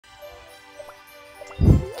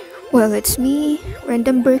Well, it's me,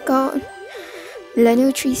 random breakout,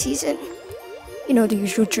 millennial tree season. You know the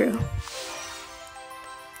usual drill.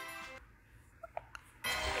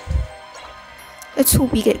 Let's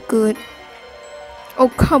hope we get good. Oh,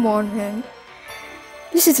 come on, man.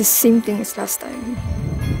 This is the same thing as last time.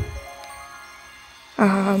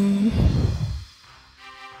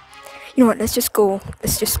 You know what, let's just go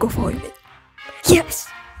for it. Yes!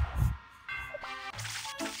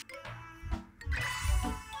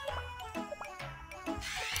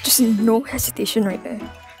 Just no hesitation right there.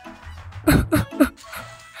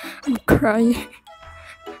 I'm crying.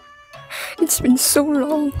 It's been so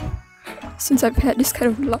long since I've had this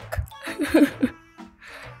kind of luck.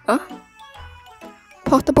 Huh?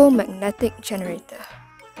 Portable magnetic generator.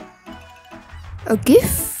 A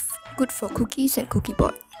gift good for cookies and cookie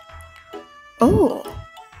board. Oh,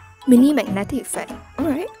 mini magnetic effect.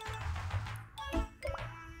 Alright.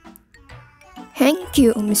 Thank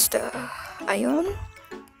you, Mr. Ion.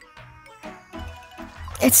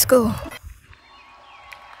 Let's go.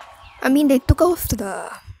 I mean, they took off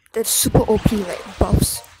the super OP like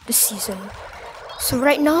buffs this season. So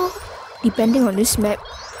right now, depending on this map,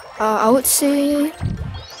 I would say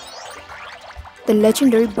the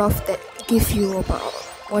legendary buff that give you about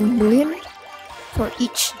 1 million for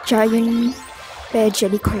each giant bear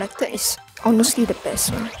jelly collector is honestly the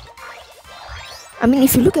best one. I mean,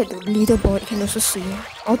 if you look at the leaderboard, you can also see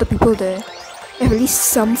all the people there have at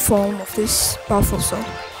least some form of this buff also.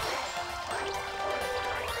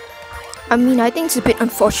 I mean, I think it's a bit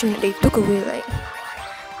unfortunate they took away like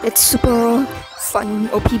that super fun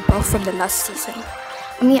OP buff from the last season.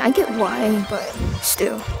 I mean, I get why, but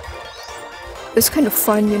still. It's kind of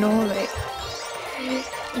fun, you know, like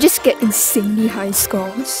just get insanely high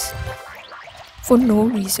scores for no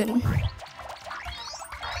reason.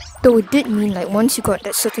 Though it did mean like once you got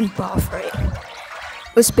that certain buff, right,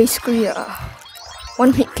 it was basically a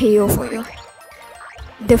one-hit KO for you.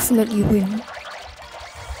 Definitely win.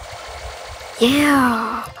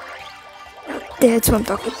 Yeah! Now that's what I'm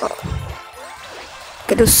talking about.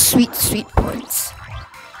 Get those sweet points.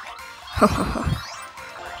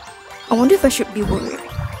 I wonder if I should be worried.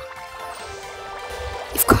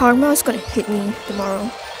 If karma is gonna hit me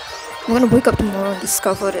tomorrow, I'm gonna wake up tomorrow and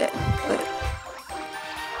discover that like,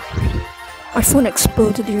 my phone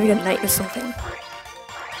exploded during the night or something.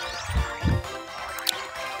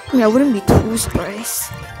 I mean, I wouldn't be too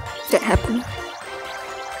surprised if that happened.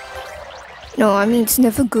 No, I mean, it's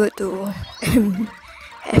never good to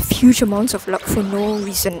have huge amounts of luck for no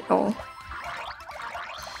reason at all.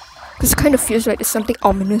 Because it kind of feels like there's something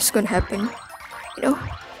ominous gonna happen, you know?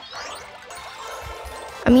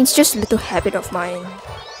 I mean, it's just a little habit of mine.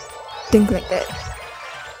 Think like that.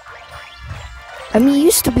 I mean, it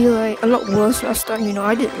used to be like a lot worse last time, you know,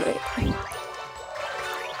 I did like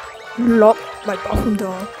lock my bathroom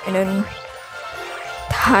door and then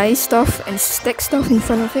tie stuff and stack stuff in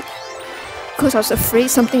front of it because I was afraid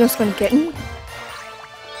something was gonna get me.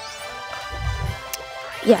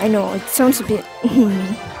 Yeah, I know, it sounds a bit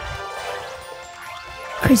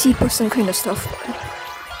crazy person kind of stuff.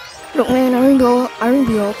 Look, man, aren't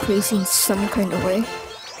we all crazy in some kind of way?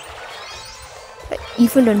 Like,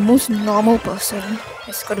 even the most normal person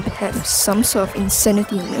has got to have some sort of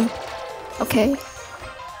insanity in them. Okay?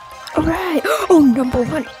 Alright! Oh, number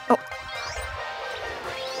 1! Oh.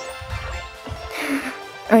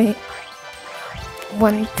 Alright.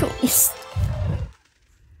 1, 2, is...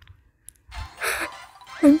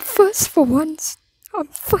 I'm first for once. I'm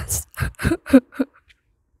first. Look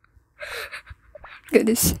at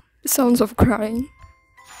this. The sounds of crying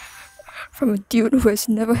from a dude who has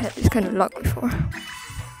never had this kind of luck before.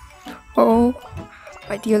 Oh,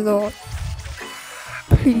 my dear Lord.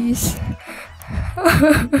 Please.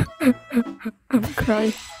 I'm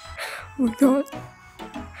crying. Oh my god.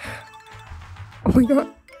 Oh my god.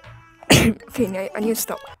 Okay, I need to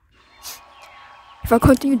stop. If I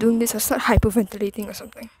continue doing this, I'll start hyperventilating or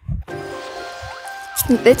something.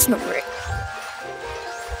 That's not right.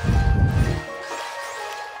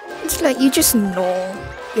 It's like you just know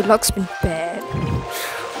your luck's been bad.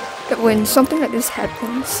 That when something like this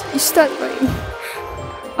happens, you start like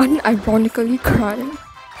unironically crying.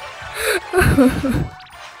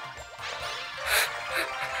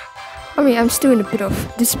 I mean, I'm still in a bit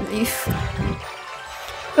of disbelief.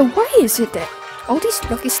 And why is it that all this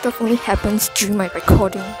lucky stuff only happens during my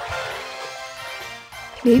recording?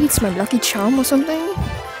 Maybe it's my lucky charm or something?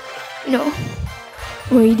 You know,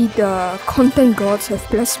 maybe the content gods have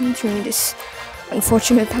blessed me during this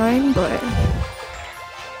unfortunate time, but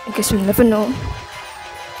I guess we'll never know.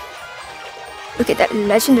 Look at that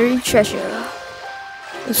legendary treasure.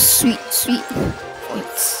 Those sweet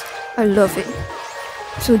points. I love it.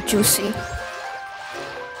 So juicy.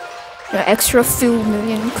 An extra few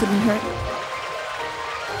million couldn't hurt.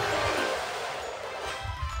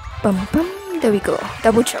 Bum bum. There we go.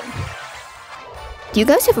 Double jump. Do you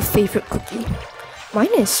guys have a favorite cookie?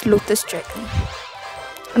 Mine is Lotus Dragon.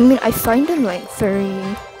 I mean, I find them like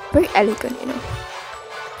very elegant, you know.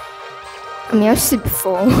 I mean, I've seen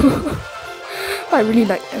before. But I really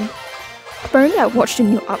like them. Apparently, I watched a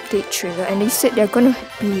new update trailer and they said they're gonna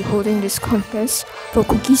be holding this contest for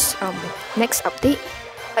cookies next update.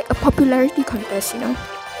 Like a popularity contest, you know.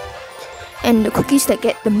 And the cookies that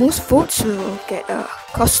get the most votes will get a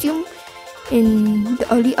costume in the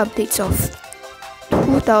early updates of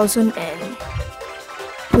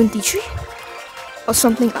 2023 or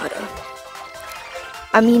something other.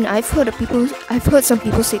 I mean, I've heard some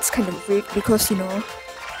people say it's kind of rigged because, you know,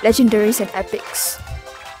 legendaries and epics.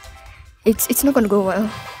 It's not gonna go well.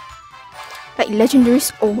 Like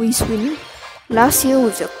legendaries always win. Last year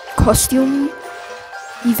with the costume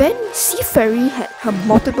event, Seafaring had her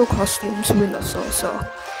multiple costumes win also, so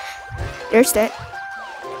there's that.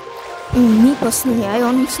 Me personally, I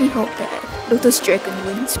honestly hope that Lotus Dragon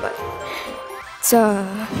wins, but it's a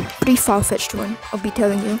pretty far-fetched one, I'll be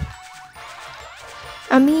telling you.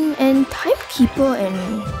 I mean, and Timekeeper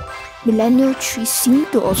and Millennial Tree seem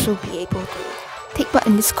to also be able to take part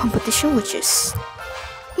in this competition, which is...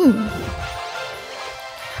 I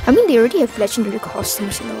mean, they already have legendary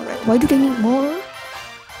costumes, you know, right? Why do they need more?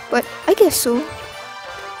 But I guess so.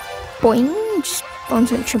 Boing, just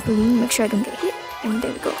bounce on the trampoline, make sure I don't get hit, and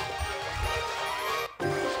there we go.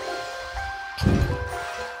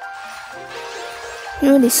 You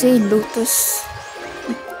know, they say Lotus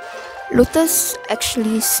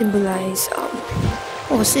actually symbolize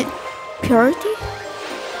what was it? Purity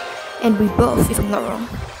and rebirth, if I'm not wrong.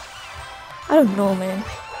 I don't know, man.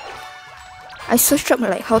 I searched up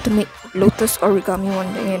like how to make Lotus origami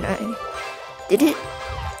one day and I did it.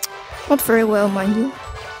 Not very well, mind you.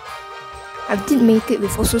 I did make it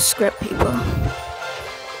with also scrap paper.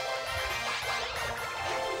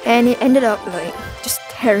 And it ended up like just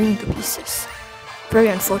tearing to pieces. Very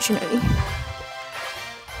unfortunately.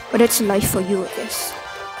 But that's life for you, I guess.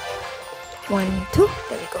 1, 2,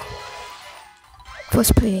 there we go.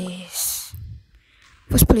 First place.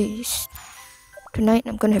 Tonight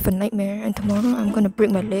I'm gonna have a nightmare and tomorrow I'm gonna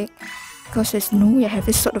break my leg. Because there's no way I have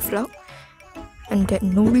this sort of luck. And that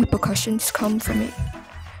no repercussions come from it.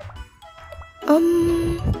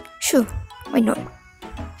 Sure, why not?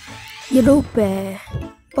 Yellow bear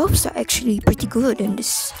buffs are actually pretty good in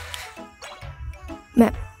this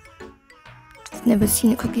map. I've never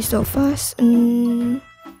seen a cookie so fast.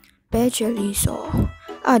 Bear jellies or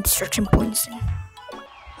distraction points.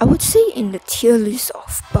 I would say in the tier list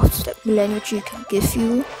of buffs that Millennial Tree can give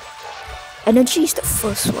you, energy is the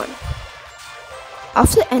first one.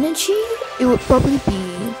 After energy, it would probably be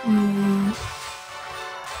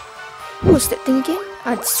what was that thing again?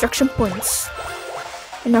 Distraction points.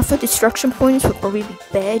 And after distraction points would probably be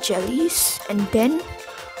bear jellies, and then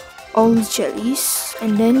all jellies,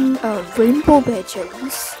 and then rainbow bear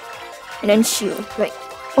jellies, and then shield. Like,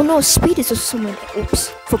 oh no, speed is also somewhere like,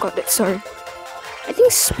 oops, forgot that, sorry. I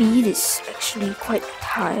think speed is actually quite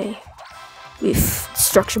high with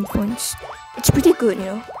distraction points. It's pretty good, you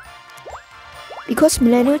know. Because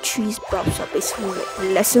Millennial Tree's buffs are basically like a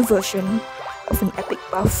lesser version of an epic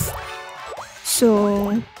buff.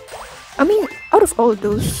 So, I mean, out of all of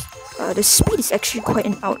those, the speed is actually quite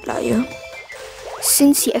an outlier.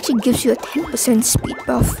 Since he actually gives you a 10% speed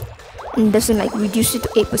buff and doesn't like reduce it to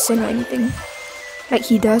 8% or anything, like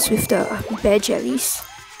he does with the bear jellies.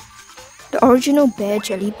 The original bear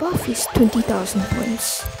jelly buff is 20,000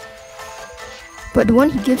 points, but the one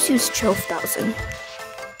he gives you is 12,000.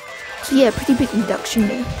 So yeah, pretty big reduction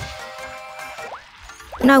there.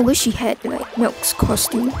 And I wish he had like Milk's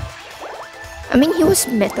costume. I mean, he was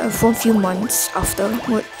meta for a few months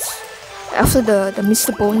afterwards, after the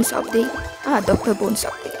Mr. Bones update, Dr. Bones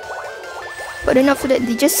update. But then after that,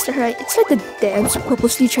 they just it's like the devs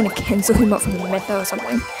purposely trying to cancel him out from the meta or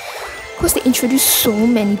something. Because they introduced so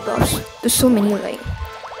many buffs, there's so many like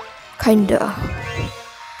kinda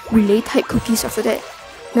relay type cookies after that.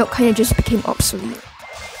 Milk kinda just became obsolete.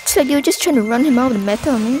 It's like they were just trying to run him out of the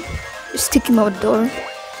meta, man. Just kick him out the door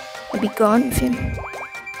and be gone with him.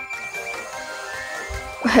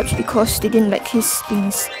 Perhaps because they didn't like his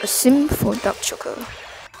being a sim for dark chocolate.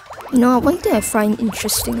 You know, one thing I find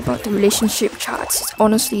interesting about the relationship charts is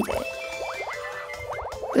honestly that,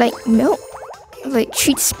 like, Milk, like,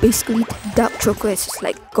 treats basically dark chocolate as just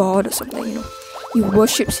like God or something, you know. He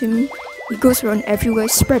worships him, he goes around everywhere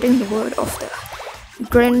spreading the word of the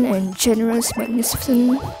grand and generous,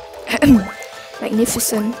 magnificent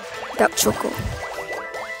magnificent dark choco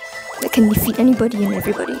that can defeat anybody and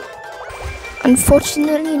everybody.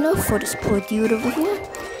 Unfortunately enough for this poor dude over here,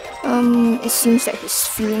 it seems that his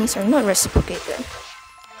feelings are not reciprocated.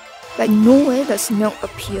 Like nowhere does milk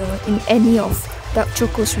appear in any of Dark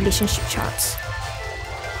Choco's relationship charts,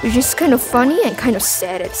 which is kind of funny and kind of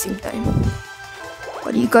sad at the same time.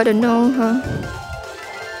 But you gotta know, huh?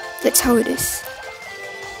 That's how it is.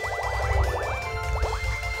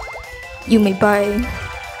 You may buy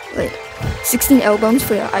like 16 albums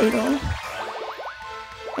for your idol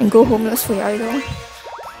and go homeless for your idol,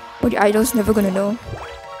 but your idol's never gonna know.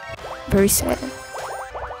 Very sad.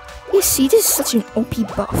 You see, this is such an OP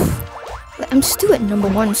buff. Like, I'm still at number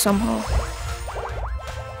 1 somehow.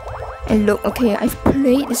 And look, okay, I've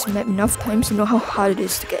played this map enough times to know how hard it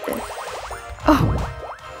is to get there. Oh,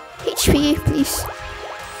 HP, please.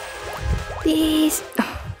 Please.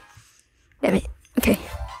 Oh, damn it. Okay.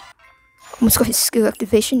 Almost got his skill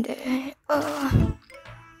activation there.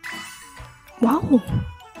 Wow.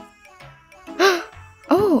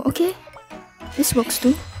 Oh, okay. This works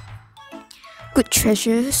too. Good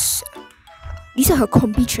treasures. These are her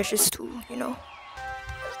combi treasures too, you know.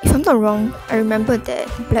 If I'm not wrong, I remember that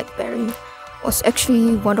Blackberry was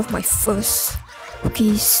actually one of my first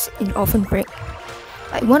cookies in Orphan Break.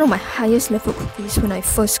 Like one of my highest level cookies when I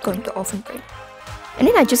first got into Orphan Break. And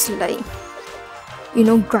then I just like, you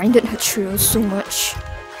know, grinded her trio so much.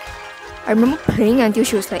 I remember playing until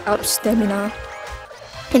she was like out of stamina.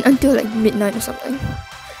 And until like midnight or something.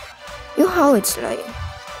 You know how it's like,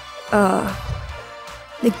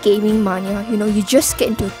 the gaming mania, you know, you just get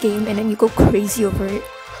into a game and then you go crazy over it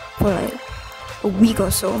for like a week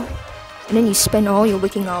or so, and then you spend all your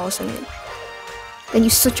waking hours on it. Then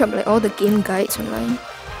you search up like all the game guides online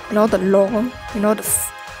and all the lore and all the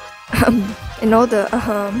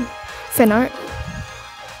fan art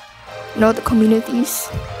and all the communities.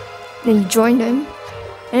 Then you join them,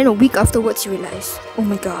 and then a week afterwards you realize, oh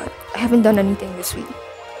my god, I haven't done anything this week.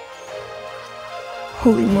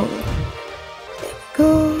 Holy moly.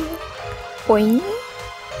 Go. Boing.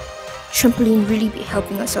 Trampoline really be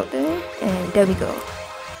helping us out there, and there we go.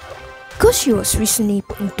 Because she was recently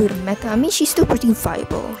put into the meta, I mean, she's still pretty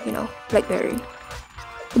viable, you know, Blackberry.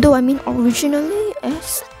 Though, I mean, originally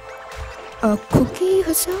as a cookie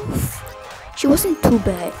herself, she wasn't too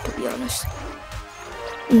bad, to be honest.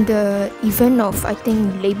 In the event of, I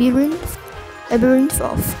think, Labyrinth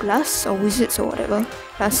of Glass or Wizards or whatever,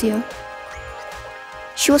 last year,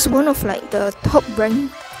 she was one of like the top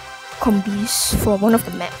ranked combis for one of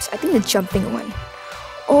the maps. I think the jumping one.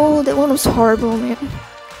 Oh, that one was horrible, man.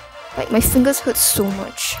 Like my fingers hurt so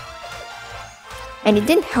much. And it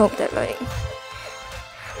didn't help that like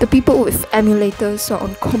the people with emulators or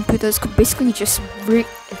on computers could basically just rig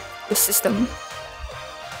the system.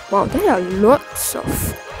 Wow, there are lots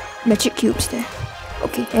of magic cubes there.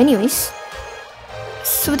 Okay, anyways.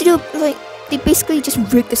 So they basically just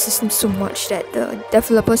rigged the system so much that the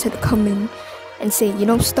developers had to come in and say, you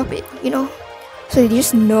know, stop it, you know. So they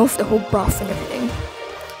just nerfed the whole buff and everything.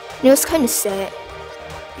 And it was kind of sad.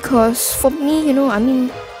 Because for me, you know, I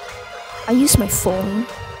mean, I use my phone.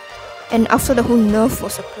 And after the whole nerf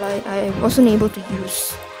was applied, I wasn't able to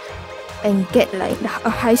use and get like a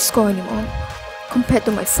high score anymore compared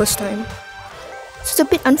to my first time. So it's a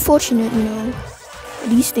bit unfortunate, you know.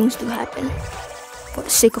 These things do happen. For the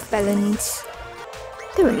sake of balance.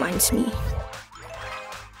 That reminds me.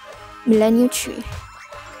 Millennial Tree.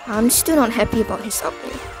 I'm still not happy about his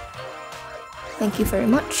update. Thank you very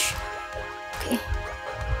much. Okay.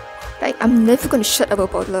 Like, I'm never gonna shut up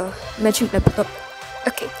about the magic laboratory.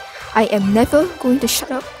 Okay. I am never going to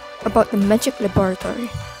shut up about the magic laboratory.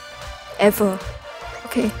 Ever.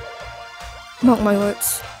 Okay. Mark my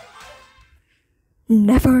words.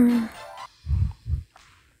 Never.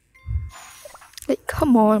 Like,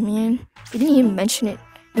 come on, man. They didn't even mention it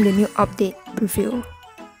in the new update review.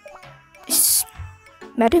 This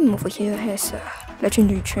madam over here has a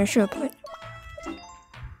legendary treasure, but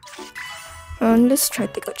let's try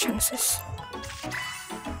to take our chances.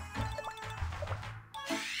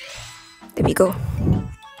 There we go.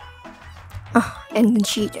 And the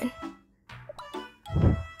G then.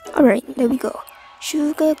 Alright, there we go.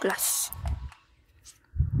 Sugar glass.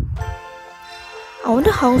 I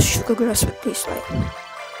wonder how sugar grass would taste like.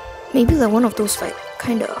 Maybe like one of those like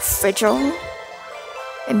kind of fragile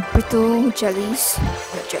and brittle jellies.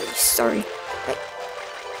 Not jellies, sorry. Like,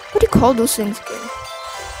 what do you call those things again?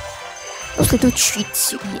 Those little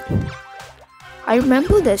treats you eat. I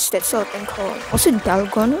remember there's that sort of thing called, was it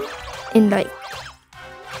dalgona? In like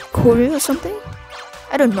Korea or something?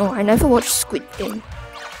 I don't know, I never watched Squid Game.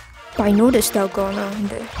 But I know there's dalgona in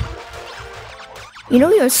there. You know,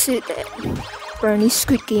 you said that apparently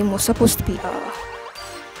Squid Game was supposed to be a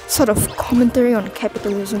sort of commentary on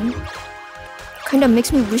capitalism. Kinda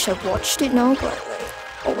makes me wish I watched it now, but like,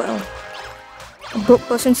 oh well. A broke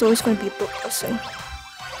person's always gonna be a broke person.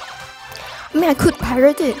 I mean, I could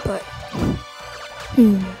pirate it, but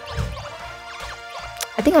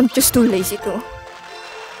I think I'm just too lazy though.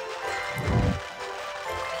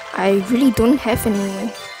 I really don't have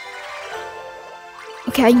any.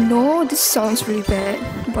 Okay, I know this sounds really bad,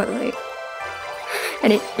 but like,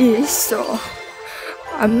 and it is, so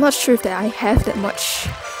I'm not sure that I have that much,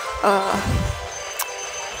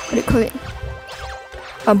 what do you call it?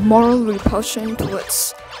 A moral repulsion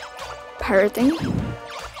towards pirating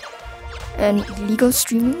and illegal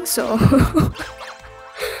streaming, so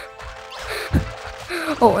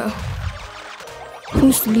oh well.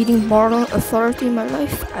 Who's the leading moral authority in my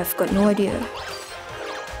life? I've got no idea.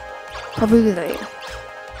 Probably like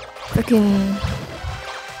freaking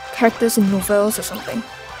characters in novels or something.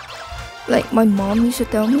 Like my mom used to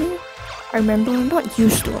tell me. I remember, not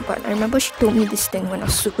used to, but I remember she told me this thing when I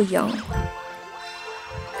was super young.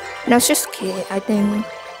 And I was just a kid. I think,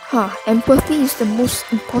 empathy is the most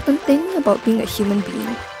important thing about being a human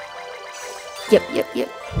being. Yep.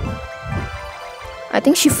 I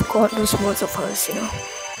think she forgot those words of hers, you know.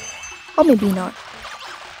 Or maybe not.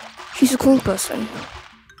 She's a cool person.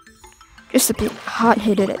 Just a bit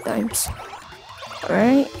hard-headed at times.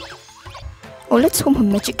 Alright. Oh, let's hope her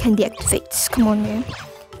magic candy activates. Come on, man.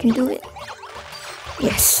 You can do it.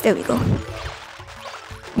 Yes, there we go.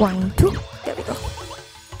 1, 2. There we go.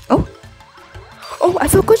 Oh, I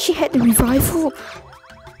forgot she had the revival.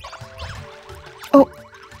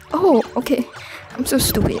 Oh, okay. I'm so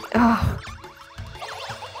stupid.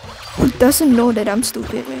 Who doesn't know that I'm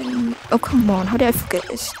stupid, man? Oh, come on. How did I forget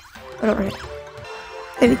this? Alright.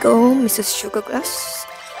 There we go, Mrs. Sugar Glass.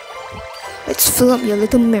 Let's fill up your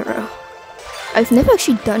little mirror. I've never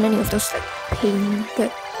actually done any of those like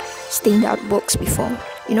painted, stained artworks before,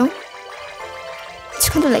 you know? It's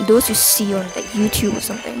kind of like those you see on like YouTube or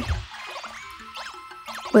something.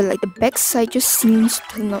 Where like the back side just seems to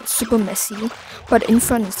turn out super messy, but in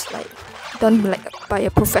front is like done like by a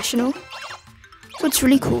professional. So it's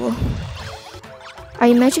really cool. I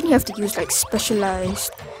imagine you have to use like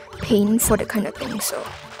specialized paint for that kind of thing, so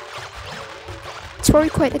it's probably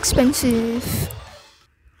quite expensive.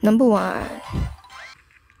 Number 1.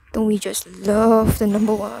 Don't we just love the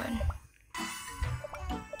number 1?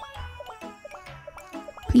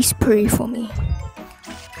 Please pray for me.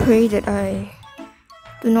 Pray that I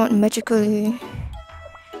do not magically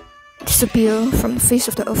disappear from the face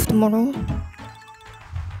of the earth tomorrow.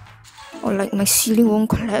 Or like my ceiling won't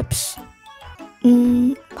collapse.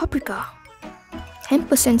 Paprika.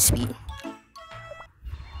 10% speed.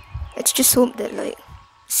 Let's just hope that like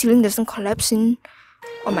ceiling doesn't collapse in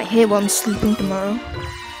on my head while I'm sleeping tomorrow.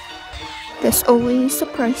 There's always a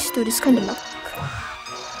price to this kind of luck.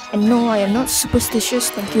 And no, I am not superstitious,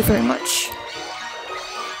 thank you very much.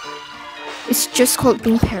 It's just called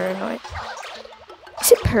being paranoid.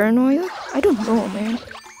 Is it paranoia? I don't know, man.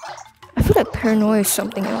 I feel like paranoia is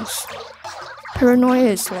something else. Paranoia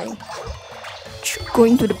is like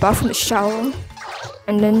going to the bathroom to shower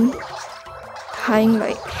and then tying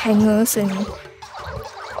like hangers and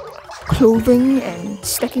clothing and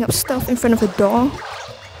stacking up stuff in front of the door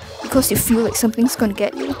because you feel like something's gonna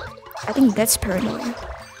get you. I think that's paranoia.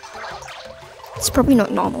 It's probably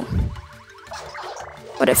not normal.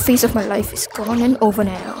 But that phase of my life is gone and over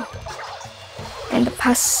now. And the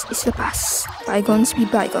past is the past. Bygones be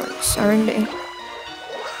bygones, aren't they?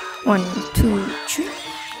 1, 2, 3.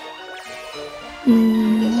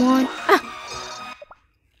 1.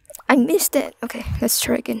 I missed it. Okay, let's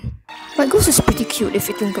try again. My ghost is pretty cute if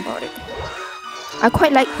you think about it. I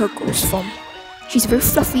quite like her ghost form. She's very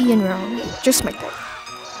fluffy and round, just my type.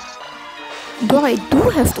 Though I do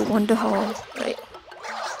have to wonder how, like,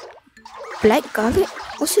 Black Garlic?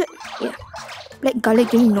 Was it? Yeah. Black Garlic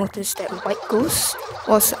didn't notice that White Ghost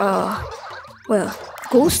was,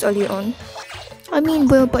 ghost earlier on. I mean,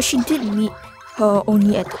 well, but she did meet her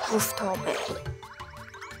only at the rooftop and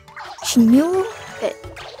she knew that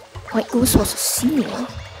White Ghost was a senior,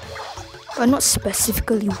 but not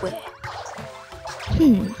specifically where.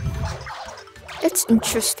 That's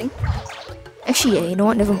interesting. Actually, yeah, you know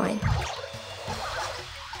what? Never mind.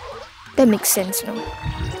 That makes sense now.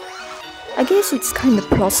 I guess it's kind of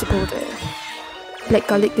plausible that Black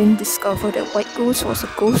Garlic didn't discover that White Ghost was a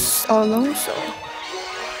ghost all along, so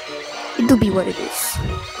it'll be what it is.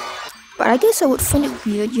 But I guess I would find it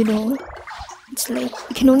weird, you know. It's like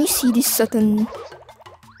you can only see this certain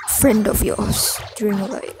friend of yours during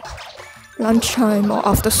like lunchtime or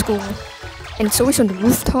after school, and it's always on the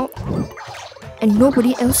rooftop, and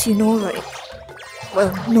nobody else you know, like,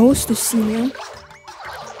 well, knows the senior,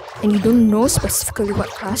 and you don't know specifically what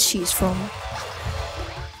class she is from.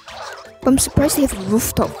 But I'm surprised they have a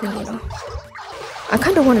rooftop thing, you know. I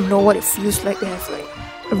kind of want to know what it feels like to have like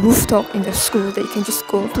a rooftop in the school that you can just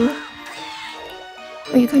go to.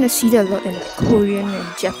 Well, you kind of see that a lot in like Korean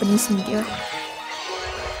and Japanese media.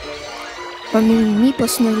 I mean, me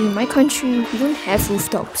personally, in my country, we don't have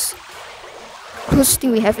rooftops. Closest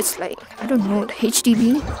thing we have is like, I don't know, the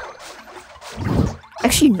HDB.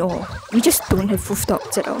 Actually, no, we just don't have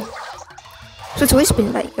rooftops at all. So it's always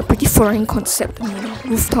been like a pretty foreign concept, you know,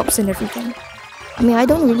 rooftops and everything. I mean, I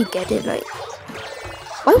don't really get it, like,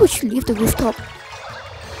 why would you leave the rooftop,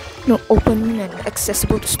 you know, open and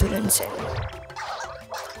accessible to students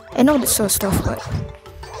and all this sort of stuff, but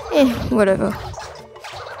whatever.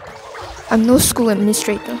 I'm no school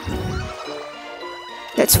administrator,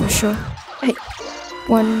 that's for sure. Hey,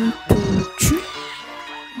 1, 2, 3.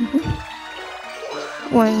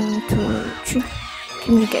 1, 2, 3.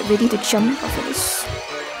 Can we get ready to jump off of this?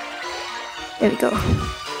 There we go.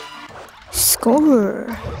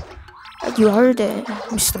 Scorer. You are there,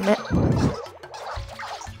 Mr. Matt.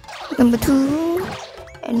 Number 2,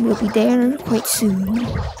 and we'll be there quite soon.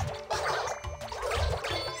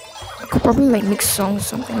 I could probably like mix songs or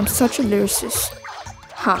something. I'm such a lyricist.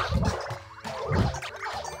 Ha.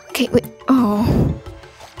 Okay, wait. Oh,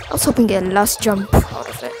 I was hoping to get a last jump out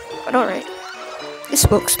of it, but alright. This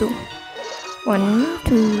works too. 1,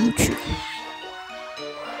 2, 3.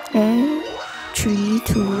 And 3,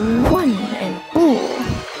 2, 1, and boom.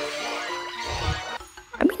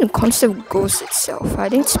 I mean, the concept of ghosts itself, I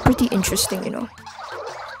think it's pretty interesting, you know.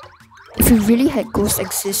 If we really had ghosts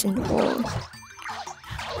exist in the world,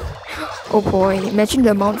 oh boy, imagine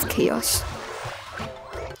the amount of chaos.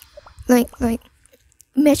 Like,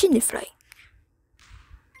 imagine if like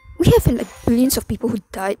we have like billions of people who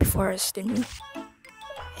died before us, didn't we?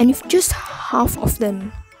 And if just half of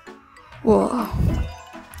them were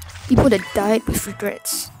people that died with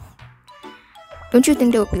regrets, don't you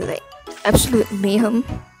think there would be like absolute mayhem?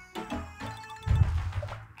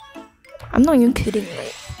 I'm not even kidding,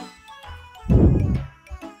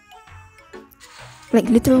 like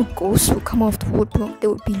literal ghosts will come out of the woodwork. They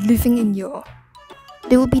would be living in your,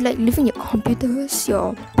 they would be like living in your computers,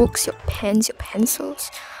 your books, your pens, your pencils,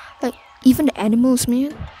 like even the animals,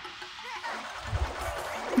 man.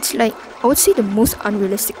 It's like, I would say the most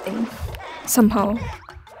unrealistic thing somehow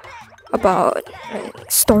about like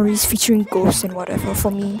stories featuring ghosts and whatever for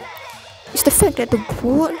me is the fact that the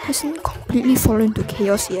world hasn't completely fallen into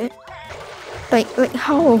chaos yet. Like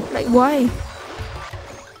how? Like why?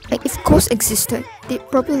 Like if ghosts existed, they'd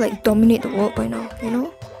probably like dominate the world by now, you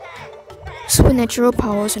know? Supernatural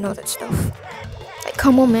powers and all that stuff. Like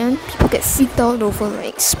come on man, people get freaked out over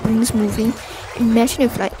like springs moving. Imagine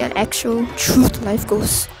if like an actual true to life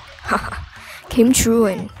ghost came true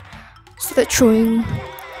and started throwing,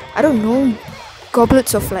 I don't know,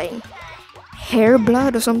 goblets of like hair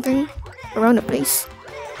blood or something around the place.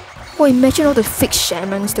 Or imagine all the fake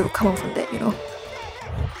shamans that would come out from that, you know.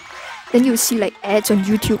 Then you would see like ads on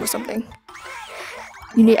YouTube or something.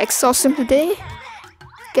 You need exorcism today?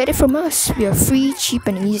 Get it from us. We are free, cheap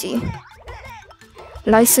and easy.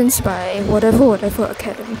 Licensed by whatever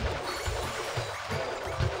academy.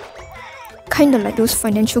 Kinda like those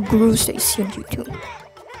financial gurus that you see on YouTube.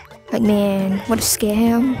 Like man, what a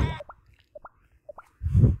scam.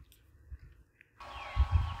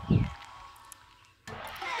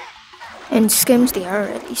 And scams they are,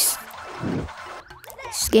 at least.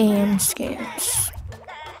 Scams.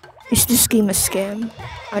 Is this game a scam?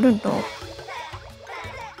 I don't know.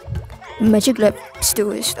 Magic Lab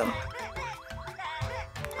still is though.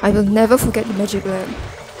 I will never forget the Magic Lab.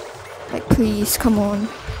 Like please, come on.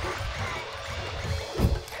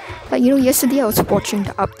 Like you know, yesterday I was watching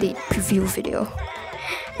the update preview video.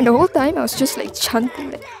 And the whole time I was just like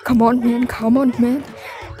chanting like, come on man.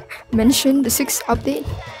 Mention the 6th update.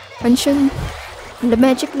 Mention the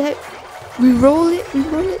Magic Lab. Re-roll it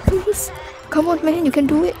please. Come on man, you can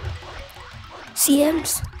do it.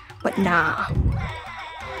 CMs. But nah.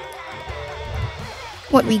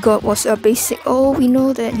 What we got was a basic, oh we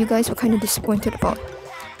know that you guys were kind of disappointed about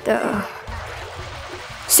the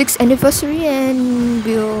 6th anniversary and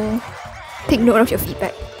we'll take note of your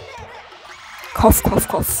feedback. Cough.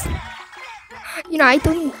 You know, I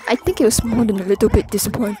think it was more than a little bit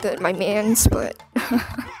disappointed, my mans, but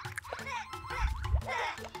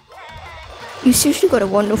you seriously got a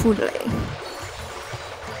wonderful like.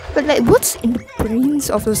 But like, what's in the brains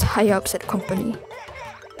of those high-ups at the company?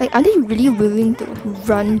 Like, are they really willing to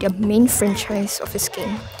run their main franchise of this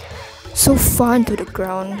game so far into the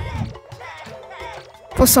ground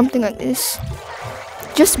for something like this.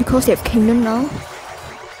 Just because they have Kingdom now.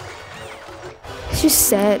 It's just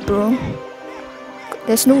sad, bro.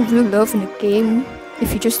 There's no real love in the game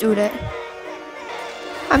if you just do that.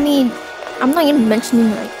 I mean, I'm not even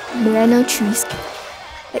mentioning like Millennial Trees,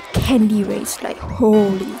 like candy rates, like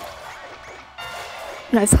holy.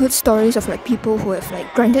 And I've heard stories of like people who have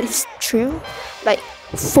like grinded his trail like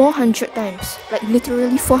 400 times, like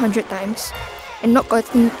literally 400 times, and not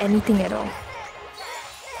gotten anything at all.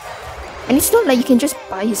 And it's not like you can just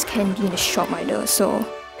buy his candy in the shop either, so...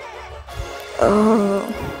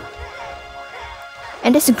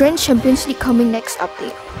 And there's a Grand Champions League coming next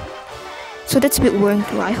update. So that's a bit worrying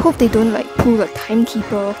too. I hope they don't like pull a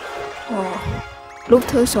Timekeeper or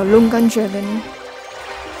Lotus or Lotus Dragon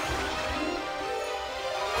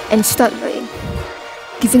and start like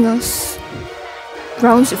giving us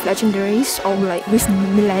rounds of legendaries or like with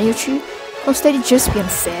Millennial Tree, because that'd just be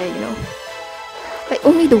unfair, you know. Like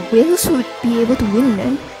only the whales would be able to win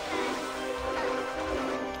then.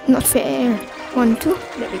 Not fair. 1, 2,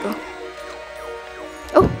 there we go.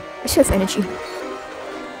 Oh, I still have energy.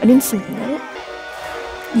 I didn't see that.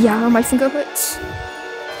 Yeah, my finger hurts.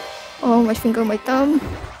 Oh, my finger, my thumb.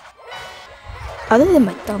 Other than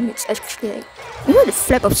my thumb, it's actually like, you know, the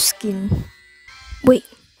flap of skin. Wait,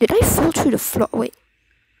 did I fall through the floor? Wait,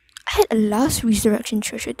 I had a last resurrection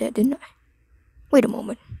treasure there, didn't I? Wait a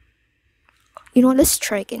moment. You know what, let's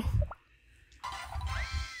try again.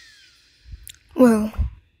 Well,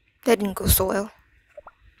 that didn't go so well.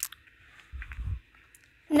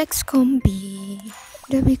 Next combi.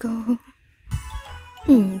 There we go.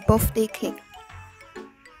 Birthday cake.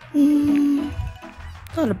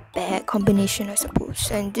 Not a bad combination, I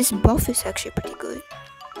suppose. And this buff is actually pretty good.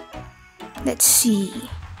 Let's see.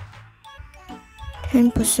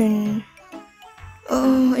 10%.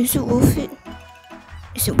 Oh, is it worth it?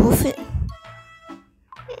 Is it worth it?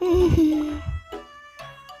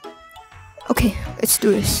 Okay, let's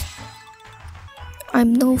do this.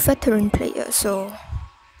 I'm no veteran player, so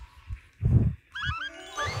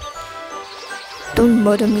don't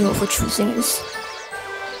murder me over choosing this.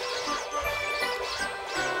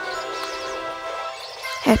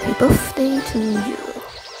 Happy birthday to you.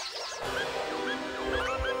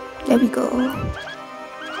 There we go.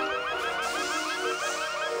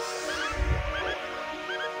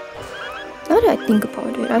 Now that I think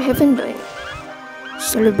about it, I haven't like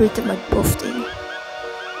celebrated my birthday,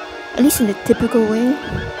 at least in the typical way,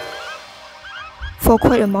 for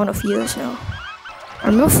quite a amount of years now. I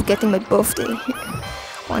remember forgetting my birthday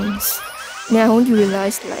once, and I only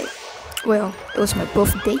realized like, well, it was my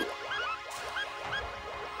birthday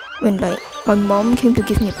when like my mom came to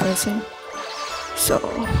give me a present. So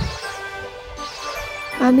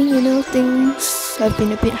I mean, you know, things have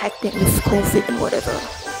been a bit hectic with COVID and whatever.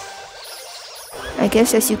 I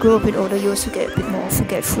guess as you grow a bit older, you also get a bit more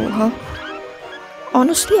forgetful, huh?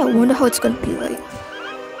 Honestly, I wonder how it's gonna be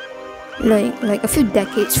like a few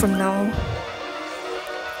decades from now,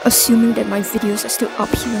 assuming that my videos are still up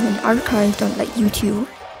here and archived on like YouTube.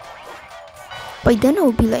 By then I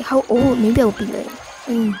will be like, how old? Maybe I will be like,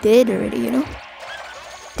 I'm dead already, you know?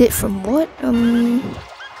 Dead from what?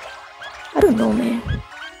 I don't know, man.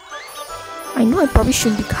 I know I probably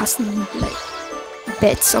shouldn't be casting like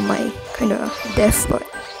bets on my kind of death, but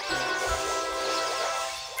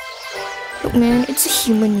look, man, it's a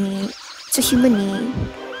human need. It's a human need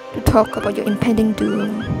to talk about your impending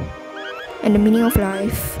doom and the meaning of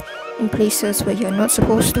life in places where you're not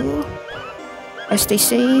supposed to. As they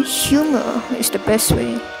say, humor is the best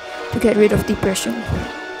way to get rid of depression.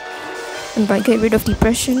 And by get rid of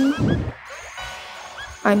depression,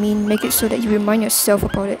 I mean make it so that you remind yourself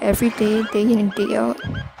about it every day, day in and day out.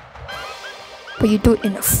 But you do it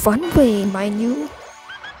in a fun way, mind you.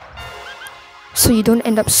 So you don't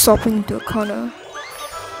end up sobbing into a corner,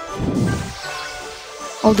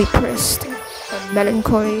 all depressed and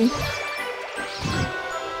melancholy,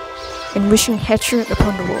 and wishing hatred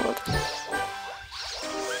upon the world.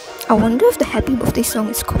 I wonder if the happy birthday song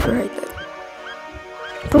is copyrighted.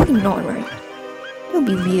 Probably not, right? That would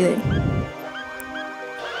be weird.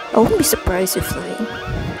 I wouldn't be surprised if like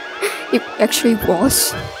it actually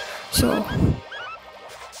was. So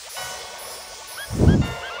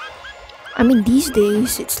I mean, these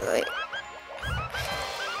days it's like,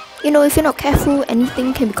 you know, if you're not careful,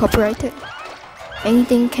 anything can be copyrighted.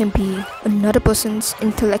 Anything can be another person's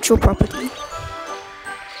intellectual property,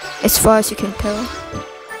 as far as you can tell.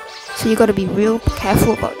 So you gotta be real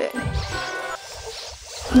careful about that.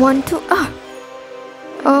 1, 2,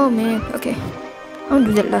 oh man, okay. I'll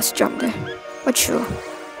do that last jump there, but sure.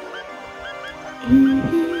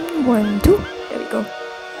 1, 2. There we go.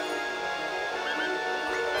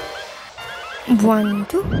 1,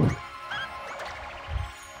 2.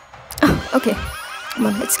 Ah, okay. Come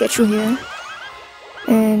on, let's get through here.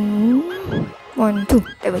 And 1, 2.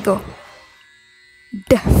 There we go.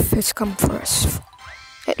 Death has come for us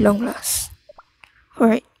at long last.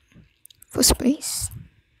 Alright. First place.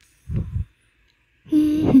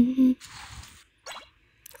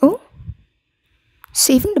 Oh?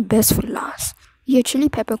 Saving the best for last. Yeah, chili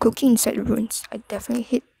pepper cookie inside the ruins. I definitely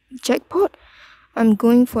hit jackpot. I'm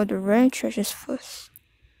going for the rare treasures first.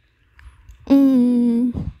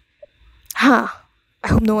 Ha! I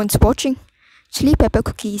hope no one's watching. Chili pepper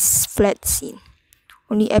cookies flat scene.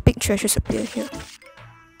 Only epic treasures appear here.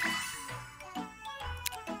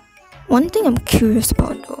 One thing I'm curious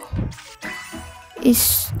about though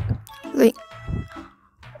is like,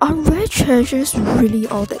 are rare treasures really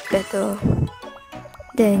all that better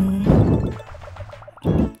than...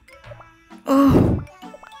 Oh,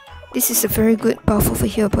 this is a very good path over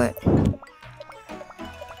here, but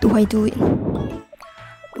do I do it?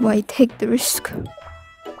 Do I take the risk?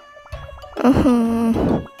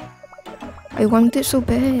 I want it so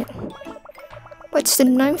bad. What's the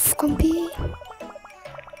ninth compy?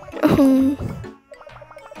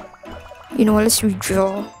 You know what, let's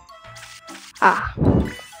redraw. Ah,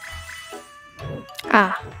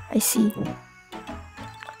 I see.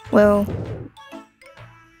 Well,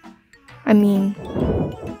 I mean,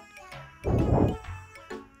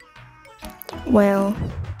 well,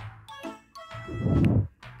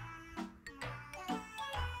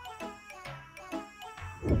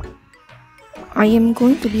 I am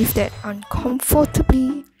going to leave that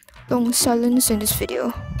uncomfortably long silence in this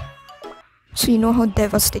video, so you know how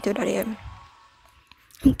devastated I am.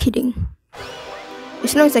 I'm kidding.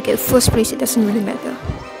 As long as I get first place, it doesn't really matter.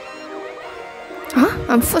 Huh?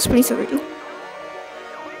 I'm first place already?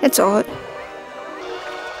 That's odd.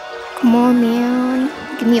 Come on, man.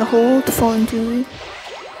 Give me a hole to fall into.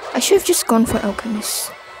 I should have just gone for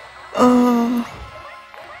alchemist.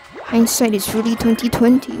 Hindsight is really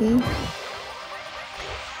 2020.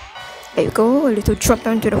 There you go, a little drop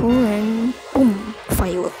down to the hole and boom,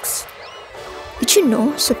 fireworks. Did you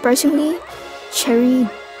know, surprisingly, cherry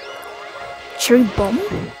bomb?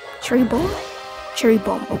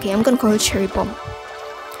 Okay, I'm gonna call it cherry bomb.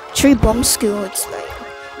 Cherry bomb skill, it's like,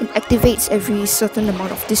 it activates every certain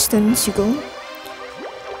amount of distance you go.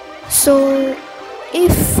 So,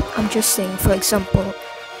 if, I'm just saying, for example,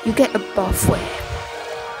 you get a buff where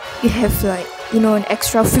you have like, you know, an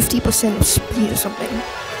extra 50% of speed or something,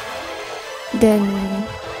 then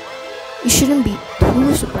you shouldn't be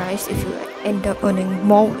too surprised if you like end up earning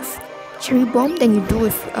more with cherry bomb than you do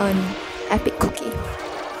with an epic cookie.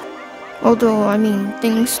 Although, I mean,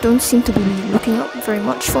 things don't seem to be looking up very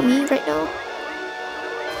much for me right now.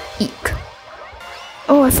 Eek.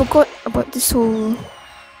 Oh, I forgot about this whole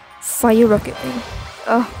fire rocket thing.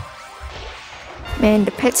 Man,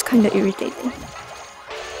 the pet's kinda irritating.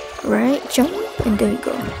 Right, jump, and there we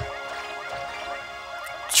go.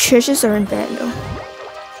 Treasures aren't bad though.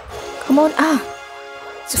 Come on,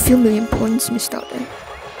 it's a few million points missed out there.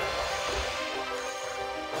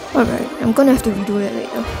 Alright, I'm gonna have to redo that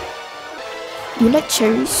later. You like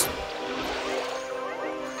cherries?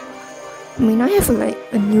 I mean, I have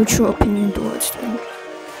a neutral opinion towards them.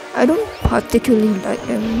 I don't particularly like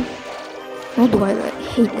them, nor do I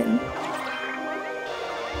hate them.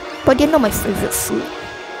 But they're not my favorite fruit.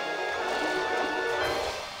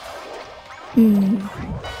 I mean,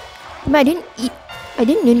 I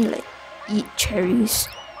didn't really eat cherries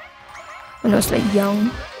when I was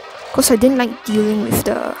young, cause I didn't like dealing with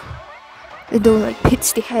the little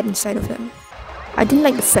pits they had inside of them. I didn't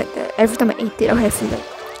like the fact that every time I ate it, I would have to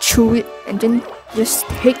chew it and then just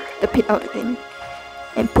take the pit out again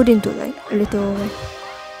and put it into a little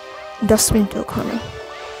dustbin to a corner.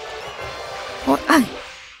 Or I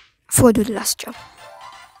forgot to do the last jump.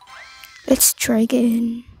 Let's try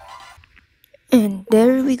again. And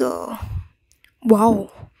there we go.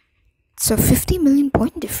 Wow, it's a 50 million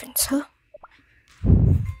point difference, huh?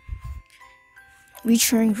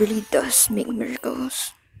 Retrying really does make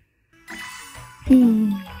miracles.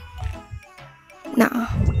 Nah.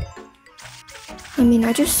 I mean,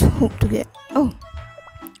 I just hope to get... Oh,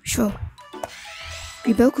 sure.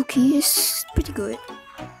 Rebel Cookie is pretty good,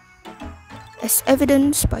 as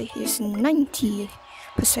evidenced by his 90%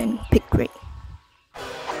 pick rate.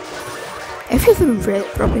 Have you ever read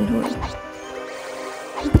Robin Hood?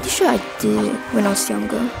 I'm pretty sure I did when I was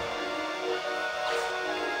younger.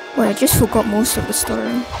 Well, I just forgot most of the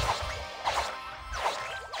story.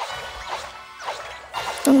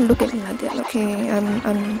 Don't look at me like that, okay?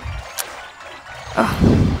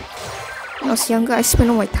 I was younger, I spent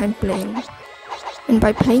all my time playing. And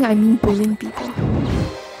by playing, I mean bullying people.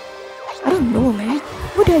 I don't know, man.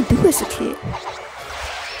 What did I do as a kid?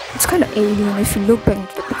 It's kind of alien if you look back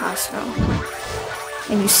into the past now.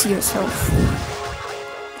 And you see yourself.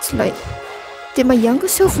 It's like, did my younger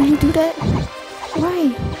self really do that? Why?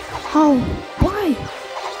 How? Why?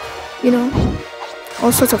 You know,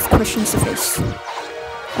 all sorts of questions to face.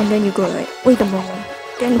 And then you go like, wait a moment.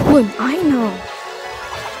 Then who am I now?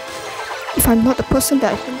 If I'm not the person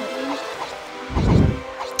that I think I am.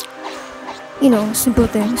 You know, simple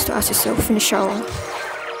things to ask yourself in the shower.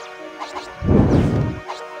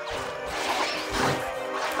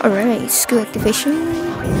 Alright, skill activation.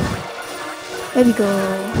 There we go.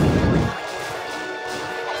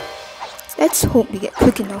 Let's hope we get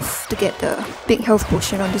quick enough to get the big health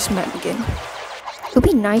potion on this map again. It would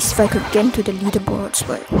be nice if I could get into the leaderboards,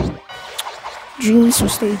 but dreams will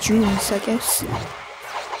stay dreams, I guess.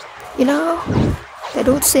 You know, that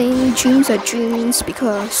old saying, dreams are dreams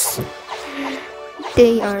because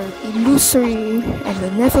they are illusory and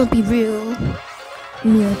will never be real,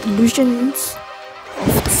 mere delusions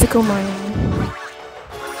of the fickle mind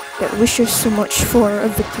that wishes so much for a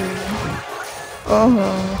victory. Oh,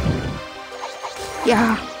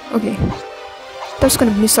 yeah, okay. I was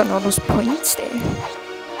gonna miss out on all those points there.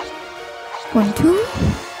 1, 2.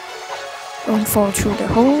 Don't fall through the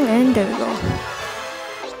hole, and there we go.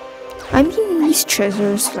 I mean, these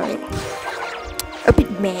treasures, like, a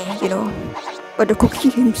bit meh, you know. But the cookie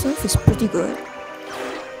himself is pretty good.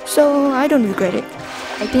 So, I don't regret it.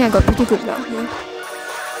 I think I got pretty good luck here.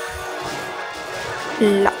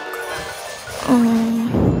 Luck.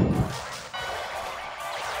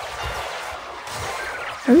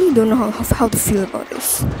 I really don't know how to feel about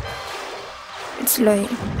this. It's like,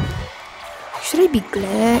 should I be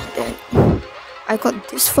glad that I got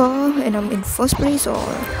this far and I'm in first place, or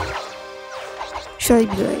should I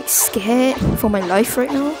be like scared for my life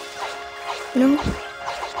right now? You know?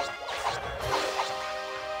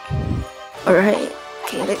 Alright,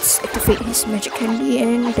 okay, let's activate his magic candy,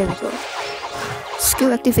 and there we go.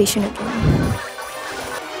 Skill activation again.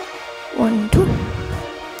 1, 2.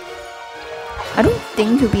 I don't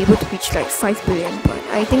think he'll be able to reach like 5 billion, but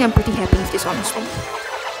I think I'm pretty happy with this, honestly.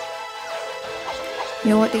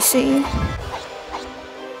 You know what they say?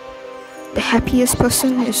 The happiest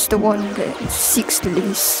person is the one that seeks the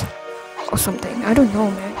least, or something. I don't know,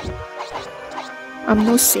 man. I'm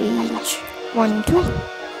no sage. 1, 2.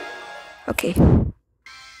 Okay.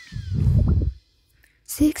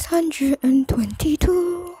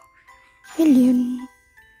 622 million.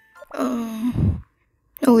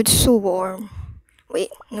 Oh, it's so warm. Wait,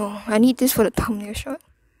 no, I need this for the thumbnail shot.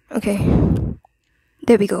 Okay.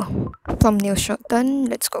 There we go. Thumbnail shot done.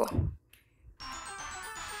 Let's go.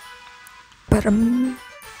 Ba-dum.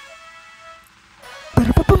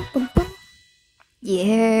 Ba-da-ba-bum-bum-bum.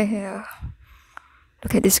 Yeah.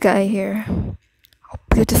 Look at this guy here. Oh,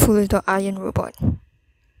 beautiful little iron robot.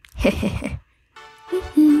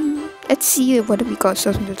 Let's see what we got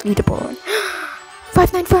ourselves on the leaderboard.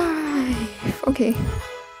 595. Okay.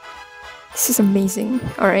 This is amazing.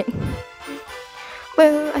 Alright.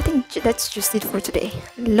 Well, I think that's just it for today.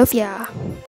 Love ya.